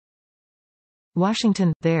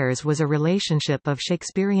Washington. Theirs was a relationship of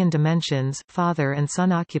Shakespearean dimensions, father and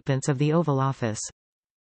son occupants of the Oval Office.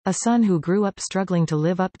 A son who grew up struggling to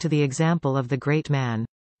live up to the example of the great man.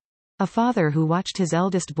 A father who watched his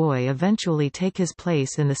eldest boy eventually take his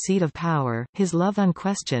place in the seat of power, his love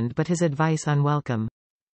unquestioned but his advice unwelcome.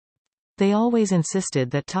 They always insisted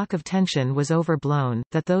that talk of tension was overblown,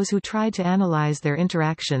 that those who tried to analyze their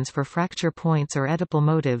interactions for fracture points or Oedipal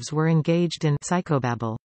motives were engaged in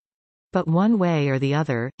psychobabble. But one way or the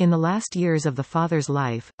other, in the last years of the father's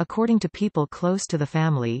life, according to people close to the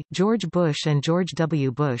family, George Bush and George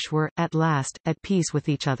W. Bush were, at last, at peace with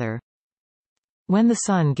each other. When the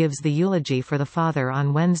son gives the eulogy for the father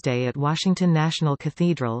on Wednesday at Washington National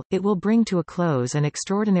Cathedral, it will bring to a close an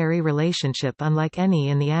extraordinary relationship unlike any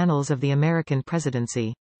in the annals of the American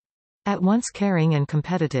presidency. At once caring and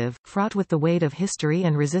competitive, fraught with the weight of history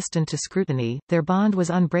and resistant to scrutiny, their bond was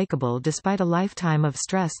unbreakable despite a lifetime of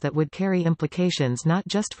stress that would carry implications not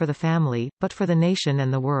just for the family, but for the nation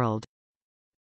and the world.